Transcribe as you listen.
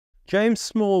James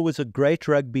Small was a great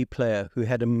rugby player who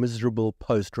had a miserable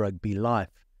post-rugby life.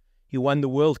 He won the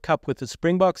World Cup with the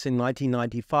Springboks in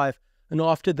 1995, and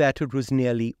after that it was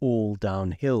nearly all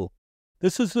downhill.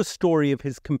 This is the story of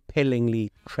his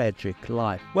compellingly tragic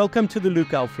life. Welcome to the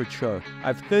Luke Alfred Show. I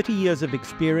have 30 years of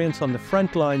experience on the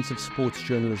front lines of sports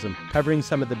journalism, covering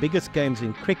some of the biggest games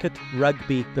in cricket,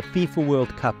 rugby, the FIFA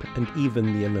World Cup, and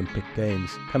even the Olympic Games.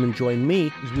 Come and join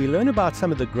me as we learn about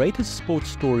some of the greatest sports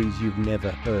stories you've never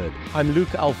heard. I'm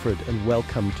Luke Alfred, and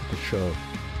welcome to the show.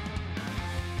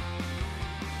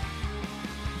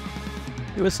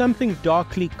 There was something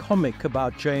darkly comic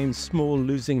about James Small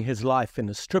losing his life in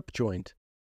a strip joint.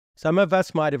 Some of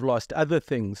us might have lost other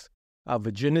things, our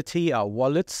virginity, our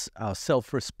wallets, our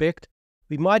self-respect.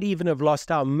 We might even have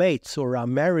lost our mates or our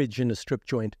marriage in a strip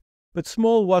joint. But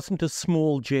Small wasn't a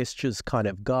small gestures kind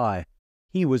of guy.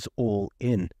 He was all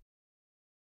in.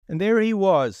 And there he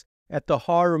was, at the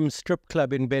Harem Strip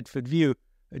Club in Bedford View,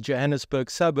 a Johannesburg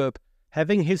suburb,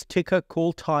 having his ticker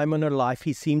call time on a life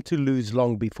he seemed to lose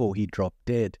long before he dropped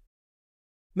dead.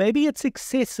 Maybe it's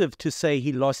excessive to say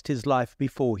he lost his life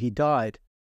before he died.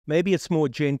 Maybe it's more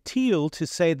genteel to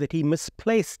say that he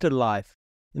misplaced a life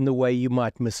in the way you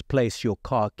might misplace your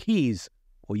car keys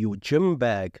or your gym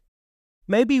bag.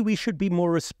 Maybe we should be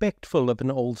more respectful of an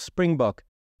old Springbok,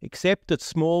 except that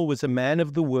Small was a man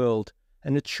of the world,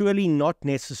 and it's surely not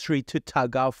necessary to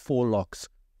tug our forelocks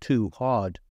too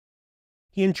hard.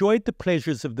 He enjoyed the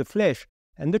pleasures of the flesh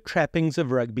and the trappings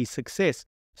of rugby success,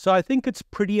 so I think it's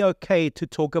pretty okay to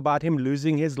talk about him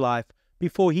losing his life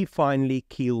before he finally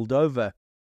keeled over.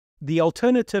 The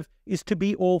alternative is to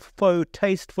be all faux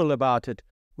tasteful about it,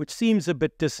 which seems a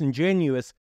bit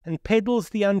disingenuous and peddles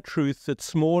the untruth that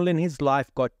Small in his life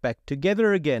got back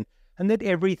together again and that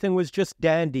everything was just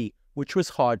dandy, which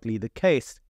was hardly the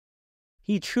case.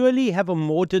 He'd surely have a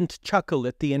mordant chuckle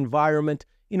at the environment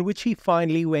in which he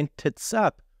finally went tits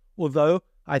up, although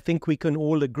I think we can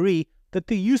all agree that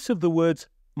the use of the words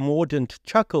mordant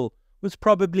chuckle was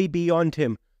probably beyond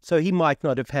him, so he might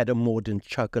not have had a mordant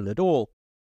chuckle at all.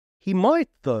 He might,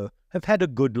 though, have had a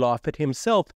good laugh at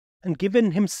himself and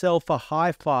given himself a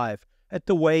high five at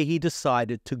the way he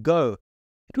decided to go.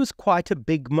 It was quite a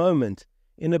big moment,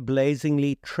 in a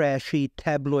blazingly trashy,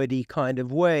 tabloidy kind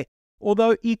of way,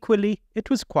 although equally it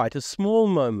was quite a small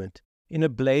moment, in a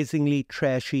blazingly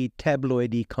trashy,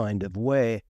 tabloidy kind of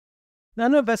way.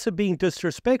 None of us are being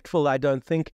disrespectful, I don't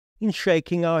think, in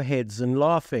shaking our heads and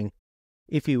laughing.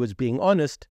 If he was being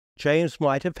honest, James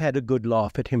might have had a good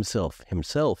laugh at himself.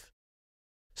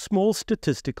 Small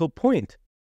statistical point.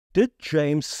 Did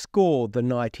James score the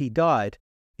night he died?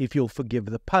 If you'll forgive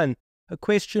the pun, a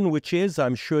question which is,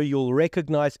 I'm sure you'll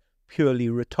recognize, purely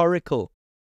rhetorical.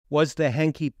 Was the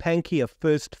hanky-panky a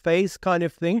first phase kind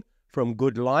of thing, from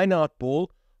good line-out ball,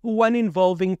 or one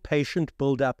involving patient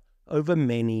build-up over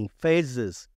many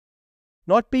phases?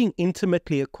 Not being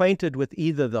intimately acquainted with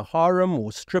either the harem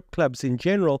or strip clubs in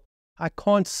general, I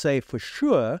can't say for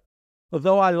sure,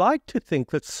 although I like to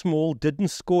think that Small didn't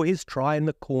score his try in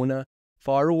the corner,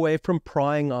 far away from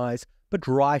prying eyes, but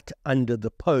right under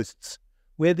the posts,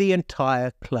 where the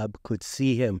entire club could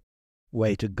see him.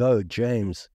 Way to go,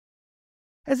 James.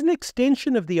 As an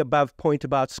extension of the above point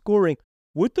about scoring,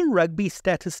 would the rugby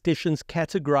statisticians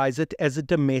categorize it as a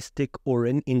domestic or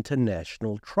an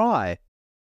international try?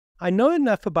 I know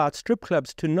enough about strip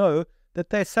clubs to know that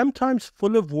they're sometimes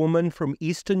full of women from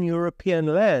Eastern European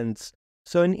lands,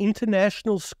 so an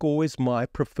international score is my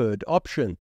preferred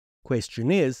option. Question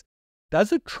is,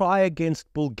 does a try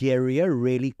against Bulgaria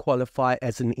really qualify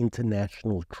as an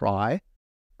international try?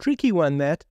 Tricky one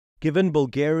that, given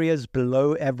Bulgaria's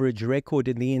below-average record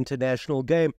in the international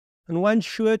game, and one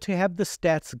sure to have the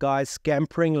stats guys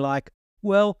scampering like,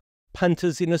 well,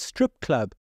 punters in a strip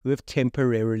club who have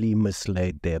temporarily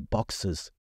mislaid their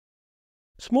boxes.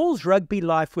 Small's rugby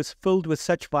life was filled with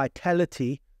such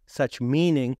vitality, such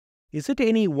meaning. Is it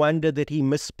any wonder that he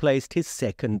misplaced his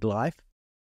second life?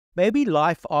 Maybe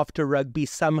life after rugby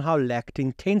somehow lacked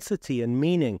intensity and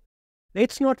meaning.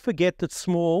 Let's not forget that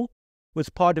Small was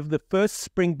part of the first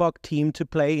Springbok team to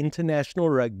play international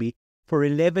rugby for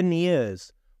 11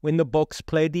 years, when the Boks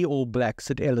played the All Blacks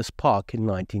at Ellis Park in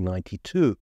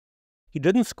 1992. He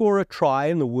didn't score a try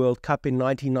in the World Cup in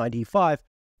 1995,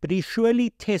 but he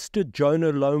surely tested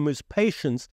Jonah Lomu's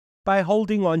patience by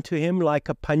holding on to him like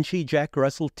a punchy Jack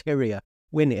Russell Terrier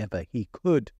whenever he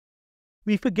could.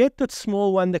 We forget that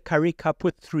Small won the Currie Cup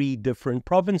with 3 different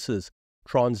provinces,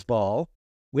 Transvaal,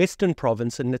 Western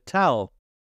Province and Natal.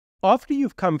 After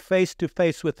you've come face to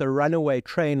face with a runaway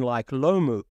train like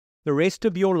Lomu, the rest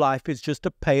of your life is just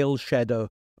a pale shadow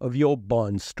of your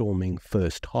barnstorming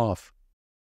first half.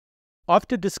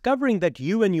 After discovering that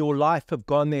you and your life have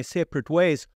gone their separate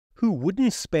ways, who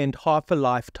wouldn't spend half a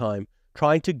lifetime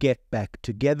trying to get back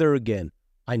together again?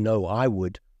 I know I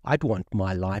would. I'd want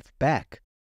my life back.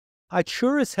 I'd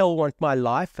sure as hell want my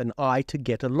life and I to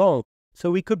get along,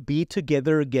 so we could be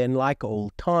together again like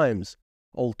old times.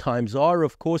 Old times are,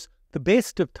 of course, the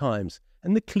best of times,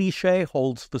 and the cliché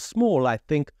holds for Small, I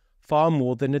think, far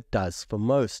more than it does for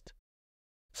most.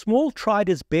 Small tried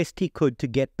as best he could to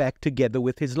get back together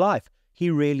with his life. He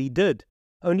really did.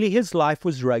 Only his life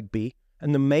was rugby,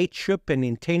 and the mateship and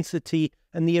intensity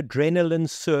and the adrenaline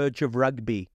surge of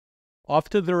rugby.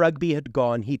 After the rugby had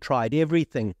gone, he tried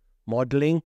everything: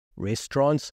 modelling,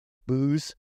 restaurants,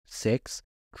 booze, sex,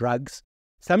 drugs.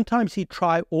 Sometimes he'd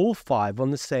try all 5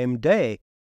 on the same day.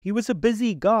 He was a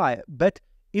busy guy, but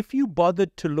if you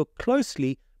bothered to look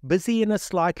closely, busy in a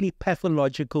slightly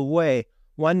pathological way,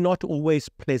 one not always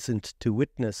pleasant to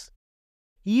witness.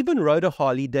 He even rode a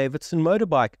Harley-Davidson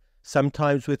motorbike,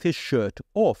 sometimes with his shirt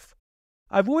off.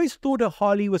 I've always thought a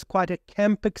Harley was quite a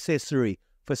camp accessory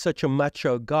for such a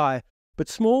macho guy, but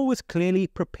Small was clearly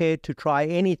prepared to try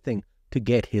anything to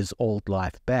get his old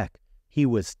life back. He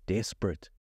was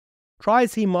desperate. Try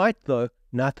as he might, though,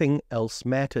 nothing else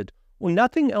mattered, or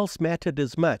nothing else mattered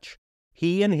as much.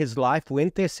 He and his life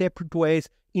went their separate ways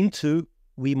into,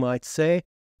 we might say,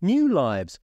 new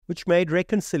lives, which made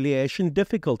reconciliation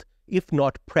difficult, if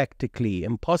not practically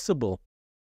impossible.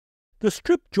 The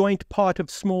strip joint part of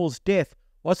Small's death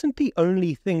wasn't the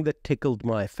only thing that tickled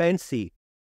my fancy.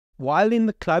 While in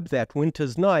the club that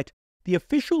winter's night, the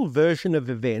official version of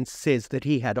events says that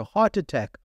he had a heart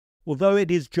attack, although it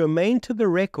is germane to the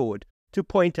record to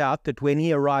point out that when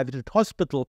he arrived at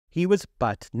hospital, he was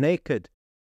butt naked.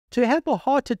 To have a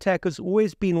heart attack has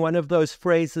always been one of those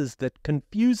phrases that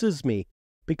confuses me,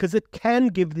 because it can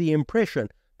give the impression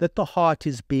that the heart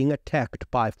is being attacked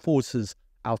by forces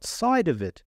outside of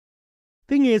it.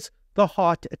 Thing is, the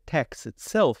heart attacks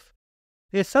itself.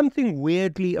 There's something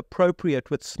weirdly appropriate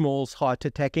with Small's heart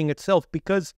attacking itself,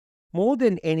 because more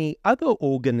than any other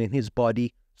organ in his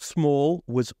body, Small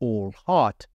was all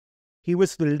heart. He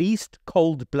was the least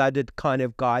cold-blooded kind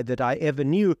of guy that I ever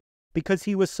knew, because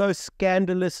he was so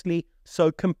scandalously,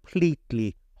 so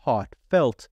completely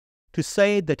heartfelt. To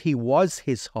say that he was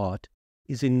his heart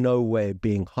is in no way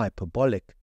being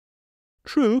hyperbolic.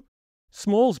 True,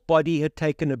 Small's body had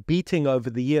taken a beating over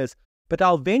the years, but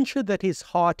I'll venture that his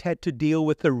heart had to deal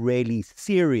with a really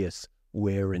serious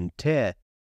wear and tear.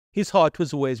 His heart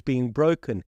was always being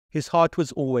broken. His heart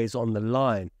was always on the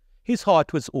line. His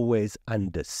heart was always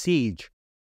under siege.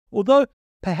 Although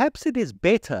perhaps it is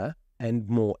better and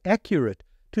more accurate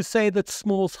to say that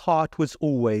Small's heart was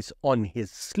always on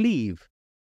his sleeve.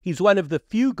 He's one of the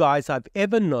few guys I've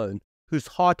ever known whose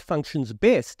heart functions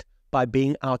best by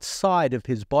being outside of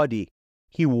his body.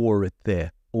 He wore it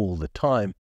there all the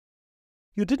time.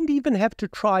 You didn't even have to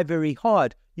try very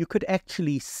hard. You could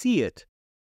actually see it.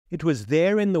 It was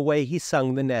there in the way he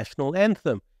sung the national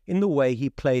anthem, in the way he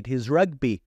played his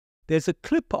rugby. There's a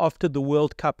clip after the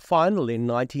World Cup final in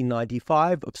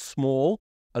 1995 of Small,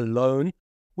 alone,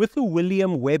 with the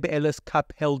William Webb Ellis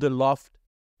Cup held aloft,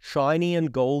 shiny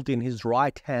and gold in his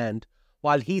right hand,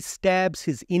 while he stabs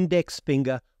his index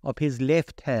finger of his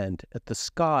left hand at the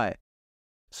sky.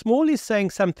 Small is saying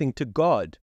something to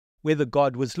God. Whether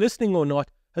God was listening or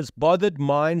not has bothered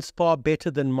minds far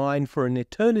better than mine for an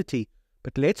eternity,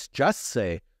 but let's just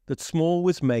say that Small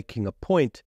was making a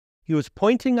point. He was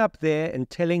pointing up there and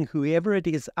telling whoever it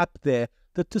is up there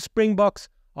that the Springboks,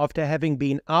 after having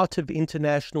been out of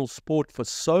international sport for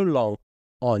so long,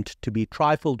 aren't to be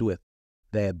trifled with.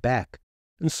 They're back,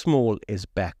 and Small is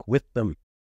back with them.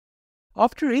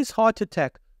 After his heart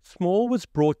attack, Small was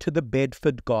brought to the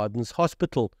Bedford Gardens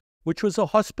Hospital, which was a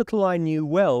hospital I knew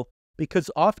well, because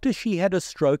after she had a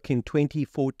stroke in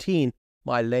 2014,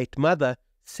 my late mother,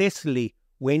 Cecily,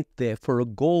 went there for a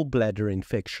gallbladder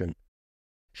infection.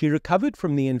 She recovered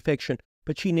from the infection,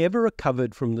 but she never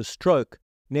recovered from the stroke,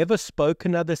 never spoke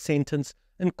another sentence,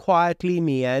 and quietly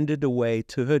meandered away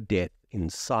to her death in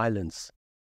silence.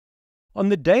 On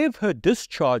the day of her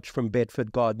discharge from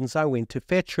Bedford Gardens, I went to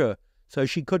fetch her, so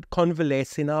she could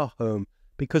convalesce in our home,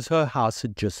 because her house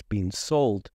had just been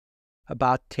sold.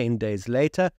 About 10 days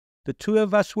later, the two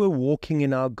of us were walking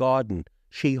in our garden,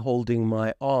 she holding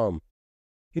my arm.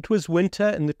 It was winter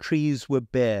and the trees were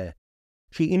bare.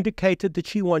 She indicated that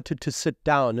she wanted to sit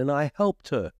down, and I helped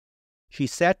her. She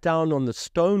sat down on the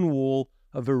stone wall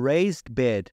of a raised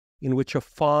bed in which a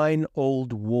fine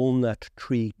old walnut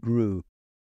tree grew.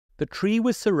 The tree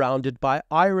was surrounded by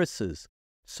irises,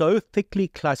 so thickly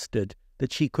clustered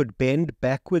that she could bend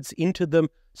backwards into them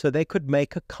so they could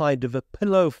make a kind of a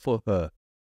pillow for her.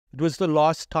 It was the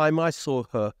last time I saw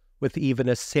her with even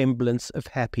a semblance of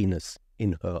happiness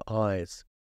in her eyes.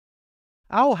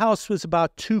 Our house was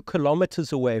about 2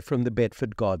 kilometers away from the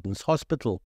Bedford Gardens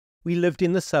Hospital. We lived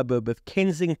in the suburb of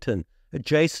Kensington,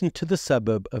 adjacent to the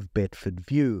suburb of Bedford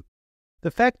View.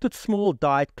 The fact that Small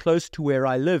died close to where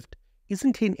I lived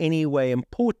isn't in any way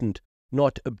important,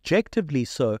 not objectively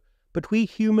so, but we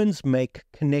humans make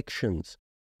connections.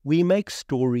 We make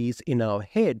stories in our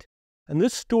head, and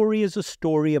this story is a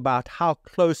story about how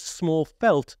close Small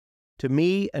felt to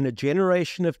me and a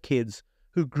generation of kids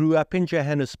who grew up in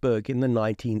Johannesburg in the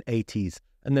 1980s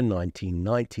and the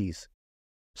 1990s.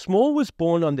 Small was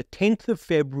born on the 10th of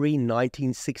February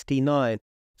 1969,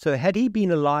 so had he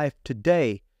been alive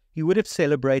today, he would have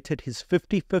celebrated his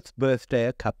 55th birthday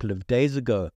a couple of days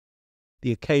ago.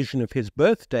 The occasion of his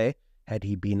birthday, had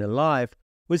he been alive,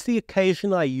 was the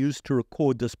occasion I used to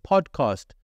record this podcast,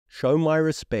 show my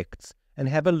respects, and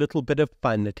have a little bit of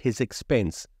fun at his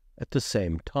expense at the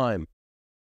same time.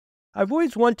 I've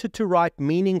always wanted to write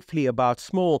meaningfully about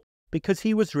Small because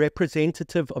he was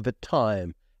representative of a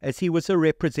time, as he was a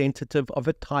representative of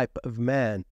a type of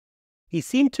man. He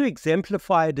seemed to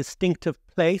exemplify a distinctive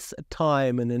place, a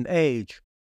time, and an age.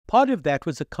 Part of that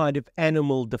was a kind of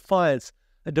animal defiance,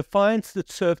 a defiance that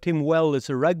served him well as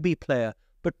a rugby player,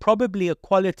 but probably a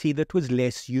quality that was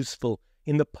less useful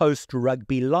in the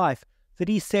post-rugby life that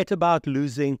he set about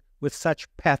losing with such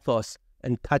pathos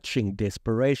and touching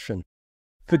desperation.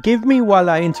 Forgive me while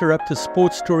I interrupt a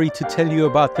sports story to tell you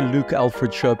about the Luke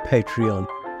Alfred Show Patreon.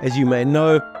 As you may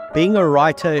know, being a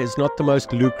writer is not the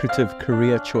most lucrative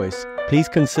career choice. Please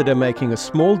consider making a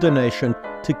small donation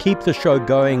to keep the show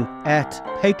going at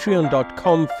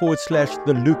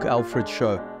patreon.com/The Luke Alfred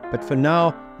Show. But for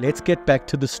now, let's get back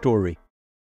to the story.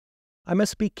 I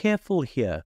must be careful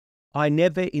here. I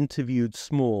never interviewed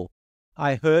Small.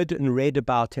 I heard and read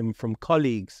about him from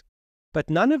colleagues. But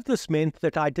none of this meant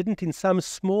that I didn't in some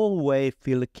small way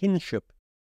feel a kinship.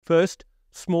 First,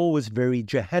 Small was very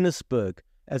Johannesburg,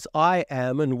 as I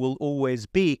am and will always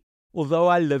be, although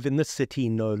I live in the city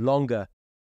no longer.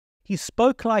 He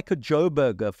spoke like a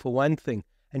Joburger, for one thing,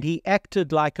 and he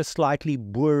acted like a slightly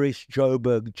boorish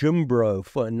Joburg Jimbro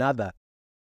for another.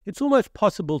 It's almost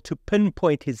possible to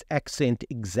pinpoint his accent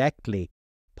exactly.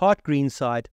 Part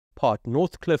Greenside, part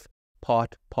Northcliffe,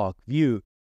 part Parkview.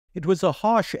 It was a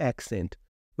harsh accent,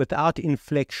 without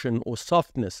inflection or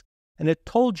softness, and it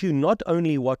told you not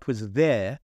only what was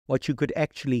there, what you could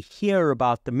actually hear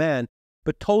about the man,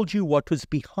 but told you what was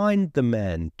behind the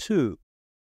man, too.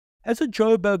 As a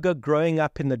Joburger growing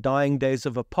up in the dying days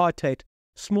of apartheid,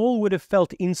 Small would have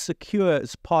felt insecure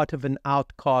as part of an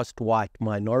outcast white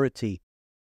minority.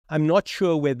 I'm not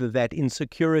sure whether that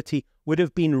insecurity would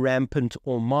have been rampant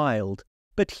or mild,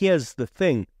 but here's the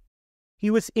thing. He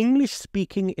was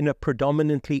English-speaking in a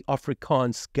predominantly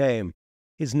Afrikaans game.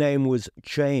 His name was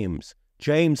James.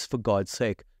 James, for God's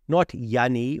sake, not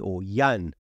Jannie or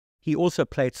Jan. He also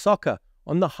played soccer,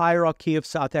 on the hierarchy of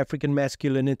South African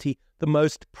masculinity, the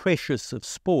most precious of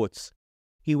sports.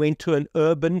 He went to an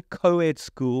urban co-ed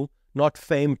school, not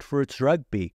famed for its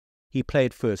rugby. He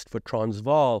played first for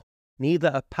Transvaal,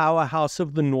 neither a powerhouse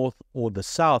of the north or the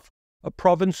south, a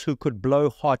province who could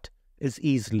blow hot as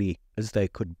easily as they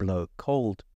could blow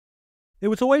cold. There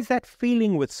was always that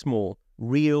feeling with Small,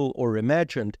 real or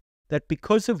imagined, that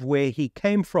because of where he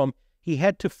came from, he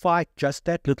had to fight just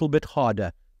that little bit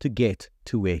harder to get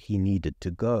to where he needed to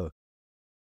go.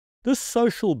 This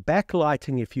social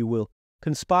backlighting, if you will,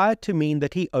 conspired to mean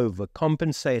that he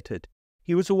overcompensated.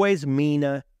 He was always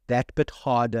meaner, that bit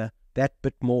harder, that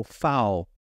bit more foul.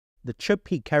 The chip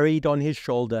he carried on his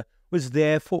shoulder was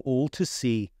there for all to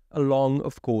see, along,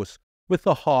 of course, with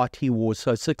the heart he wore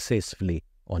so successfully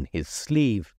on his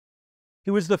sleeve.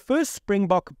 He was the first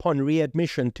Springbok upon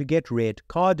readmission to get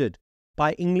red-carded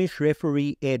by English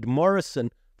referee Ed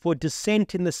Morrison for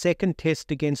dissent in the second test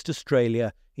against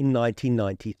Australia in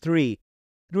 1993.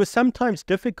 It was sometimes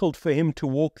difficult for him to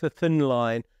walk the thin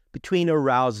line between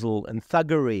arousal and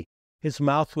thuggery. His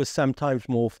mouth was sometimes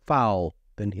more foul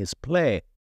than his play.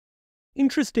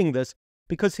 Interesting this,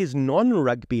 because his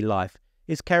non-rugby life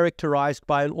is characterized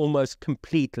by an almost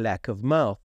complete lack of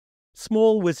mouth.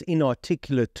 Small was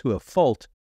inarticulate to a fault.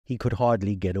 He could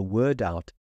hardly get a word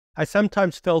out. I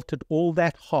sometimes felt that all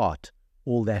that heart,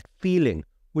 all that feeling,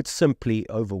 would simply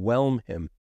overwhelm him.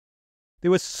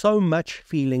 There was so much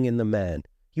feeling in the man.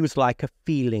 He was like a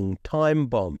feeling time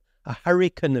bomb, a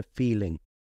hurricane of feeling.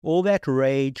 All that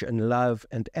rage and love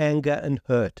and anger and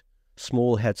hurt,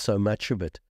 Small had so much of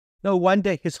it. No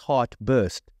wonder his heart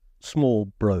burst. Small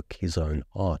broke his own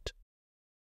heart.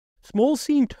 Small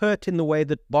seemed hurt in the way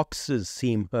that boxers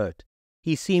seem hurt.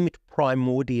 He seemed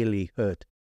primordially hurt,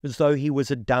 as though he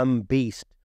was a dumb beast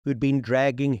who'd been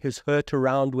dragging his hurt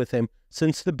around with him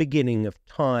since the beginning of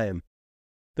time.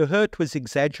 The hurt was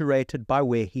exaggerated by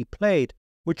where he played,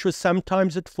 which was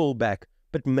sometimes at fullback,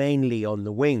 but mainly on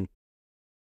the wing.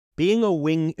 Being a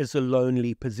wing is a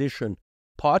lonely position,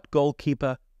 part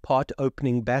goalkeeper, part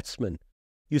opening batsman.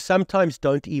 You sometimes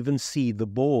don't even see the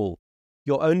ball.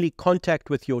 Your only contact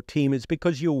with your team is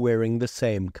because you're wearing the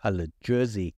same coloured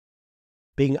jersey.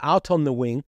 Being out on the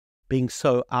wing, being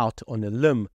so out on a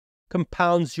limb,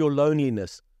 compounds your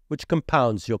loneliness, which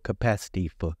compounds your capacity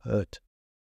for hurt.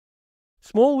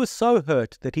 Small was so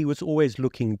hurt that he was always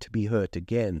looking to be hurt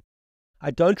again. I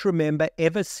don't remember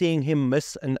ever seeing him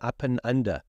miss an up and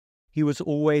under. He was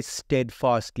always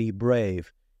steadfastly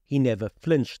brave. He never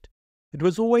flinched. It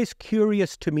was always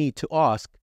curious to me to ask,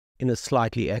 in a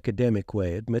slightly academic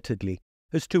way admittedly,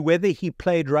 as to whether he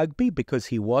played rugby because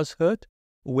he was hurt,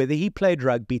 or whether he played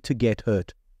rugby to get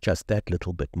hurt just that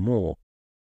little bit more.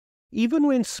 Even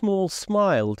when Small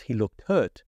smiled, he looked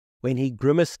hurt. When he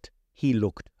grimaced, he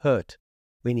looked hurt.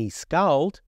 When he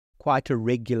scowled, quite a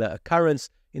regular occurrence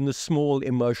in the Small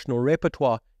emotional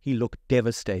repertoire, he looked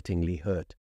devastatingly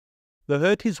hurt. The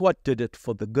hurt is what did it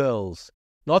for the girls,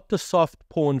 not the soft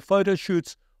porn photo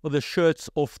shoots or the shirts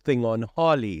off thing on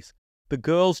Harleys. The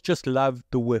girls just loved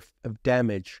the whiff of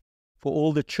damage. For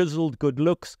all the chiseled good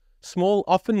looks, Small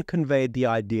often conveyed the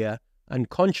idea,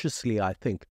 unconsciously I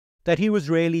think, that he was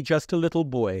really just a little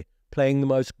boy playing the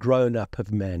most grown-up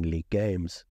of manly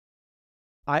games.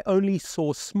 I only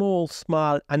saw Small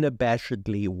smile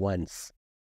unabashedly once.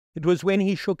 It was when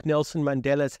he shook Nelson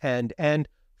Mandela's hand and,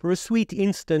 for a sweet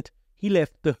instant, he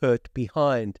left the hurt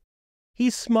behind.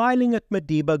 He's smiling at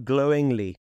Madiba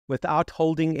glowingly, without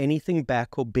holding anything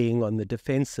back or being on the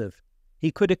defensive.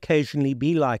 He could occasionally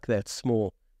be like that,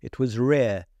 Small. It was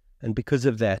rare, and because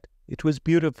of that, it was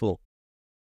beautiful.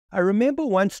 I remember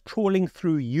once trawling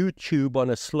through YouTube on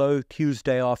a slow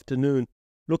Tuesday afternoon,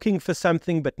 looking for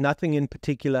something but nothing in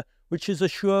particular, which is a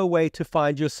sure way to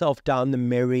find yourself down the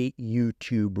merry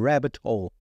YouTube rabbit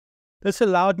hole. This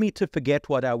allowed me to forget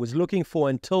what I was looking for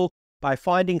until, by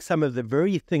finding some of the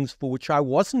very things for which I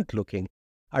wasn't looking,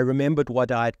 I remembered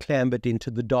what I had clambered into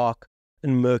the dark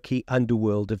and murky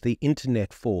underworld of the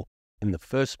internet for in the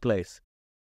first place.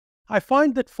 I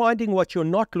find that finding what you're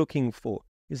not looking for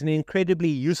is an incredibly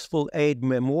useful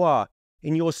aide-memoire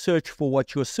in your search for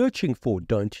what you're searching for,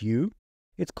 don't you?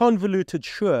 It's convoluted,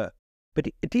 sure, but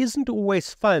it isn't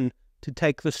always fun to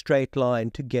take the straight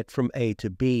line to get from A to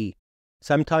B.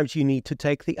 Sometimes you need to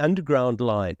take the underground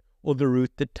line, or the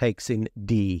route that takes in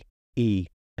D, E,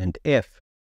 and F.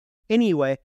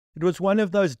 Anyway, it was one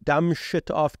of those dumb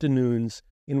shit afternoons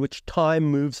in which time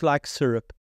moves like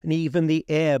syrup, and even the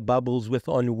air bubbles with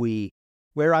ennui,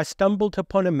 where I stumbled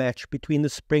upon a match between the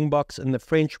Springboks and the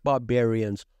French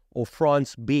Barbarians, or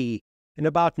France B, in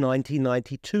about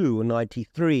 1992 or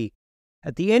 93.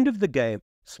 At the end of the game,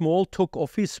 Small took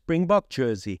off his Springbok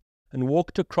jersey and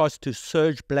walked across to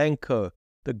Serge Blanco,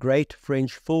 the great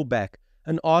French fullback,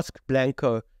 and asked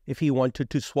Blanco if he wanted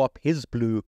to swap his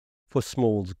blue for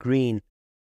Small's green.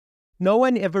 No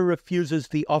one ever refuses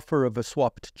the offer of a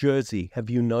swapped jersey, have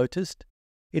you noticed?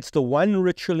 It's the one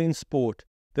ritual in sport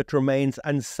that remains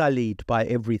unsullied by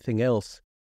everything else.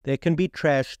 There can be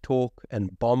trash talk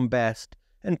and bombast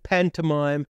and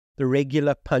pantomime, the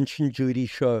regular Punch and Judy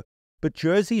show, but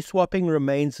jersey swapping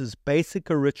remains as basic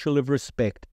a ritual of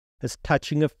respect as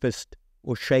touching a fist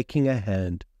or shaking a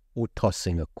hand or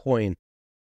tossing a coin.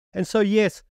 And so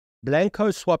yes,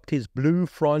 Blanco swapped his blue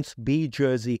France B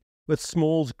jersey with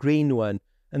Small's green one,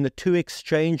 and the two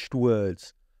exchanged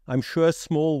words. I'm sure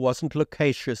Small wasn't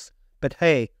loquacious, but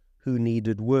hey, who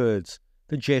needed words?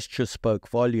 The gesture spoke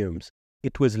volumes.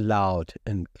 It was loud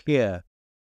and clear.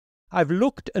 I've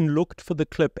looked and looked for the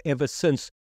clip ever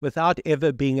since, without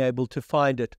ever being able to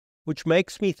find it, which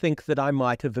makes me think that I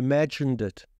might have imagined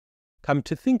it. Come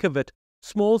to think of it,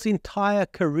 Small's entire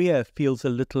career feels a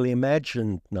little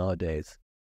imagined nowadays.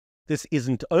 This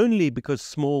isn't only because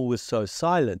Small was so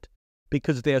silent,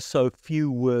 because there are so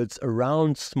few words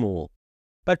around Small,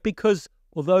 but because,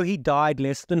 although he died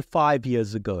less than 5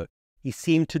 years ago, he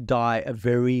seemed to die a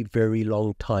very, very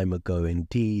long time ago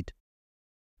indeed.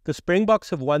 The Springboks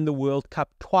have won the World Cup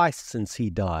twice since he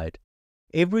died.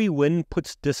 Every win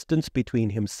puts distance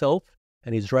between himself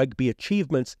and his rugby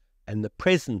achievements and the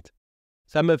present.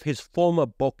 Some of his former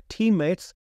Bok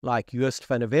teammates, like Joost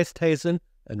van der Westhuizen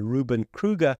and Ruben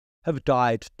Kruger, have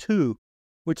died too,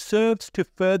 which serves to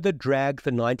further drag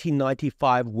the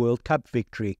 1995 World Cup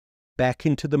victory back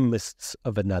into the mists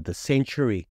of another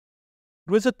century.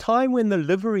 It was a time when the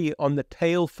livery on the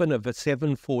tail fin of a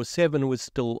 747 was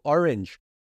still orange,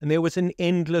 and there was an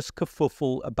endless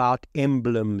kerfuffle about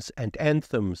emblems and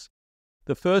anthems.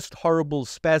 The first horrible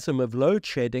spasm of load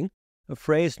shedding, a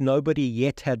phrase nobody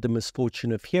yet had the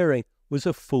misfortune of hearing, was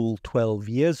a full 12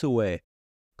 years away.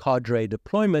 Cadre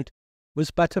deployment was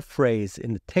but a phrase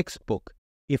in the textbook.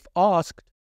 If asked,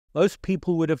 most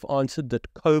people would have answered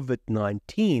that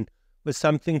COVID-19 was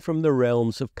something from the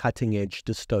realms of cutting-edge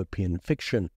dystopian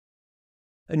fiction.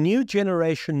 A new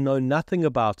generation know nothing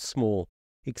about small,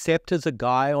 except as a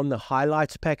guy on the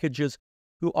highlights packages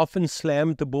who often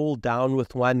slammed the ball down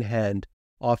with one hand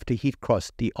after he'd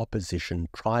crossed the opposition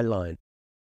try line.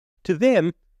 To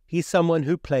them, he's someone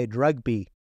who played rugby.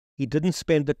 He didn't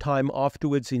spend the time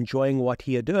afterwards enjoying what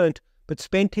he had earned, but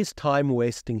spent his time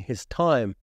wasting his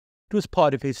time. It was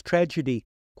part of his tragedy,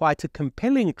 quite a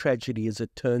compelling tragedy as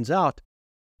it turns out,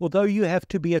 although you have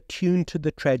to be attuned to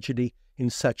the tragedy in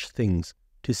such things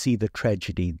to see the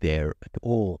tragedy there at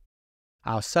all.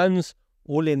 Our sons,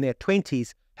 all in their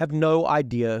 20s, have no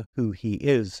idea who he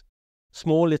is.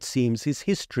 Small, it seems, is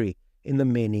history in the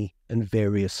many and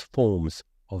various forms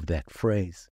of that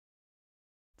phrase.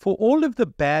 For all of the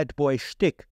bad boy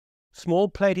shtick, Small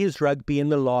played his rugby in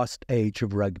the last age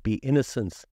of rugby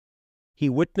innocence. He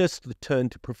witnessed the turn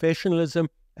to professionalism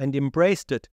and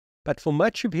embraced it, but for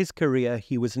much of his career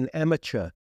he was an amateur.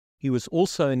 He was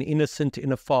also an innocent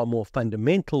in a far more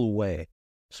fundamental way.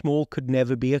 Small could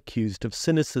never be accused of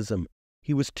cynicism.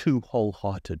 He was too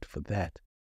wholehearted for that.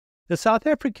 The South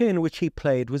Africa in which he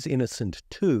played was innocent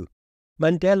too.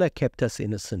 Mandela kept us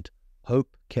innocent.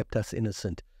 Hope kept us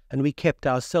innocent. And we kept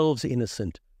ourselves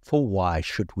innocent, for why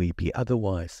should we be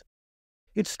otherwise?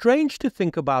 It's strange to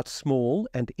think about Small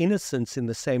and innocence in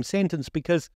the same sentence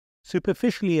because,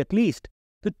 superficially at least,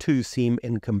 the two seem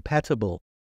incompatible.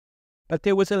 But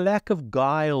there was a lack of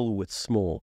guile with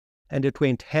Small, and it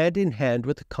went hand in hand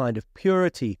with a kind of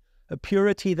purity, a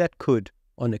purity that could,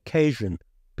 on occasion,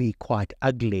 be quite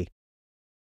ugly.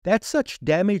 That such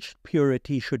damaged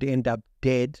purity should end up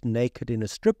dead, naked in a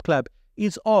strip club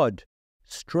is odd,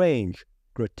 strange,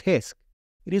 grotesque.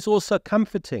 It is also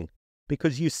comforting,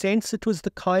 because you sense it was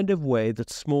the kind of way that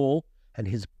Small and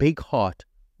his big heart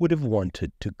would have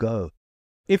wanted to go.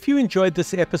 If you enjoyed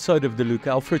this episode of The Luke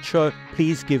Alfred Show,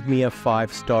 please give me a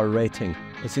 5-star rating.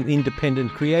 As an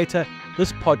independent creator,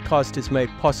 this podcast is made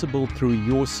possible through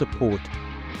your support.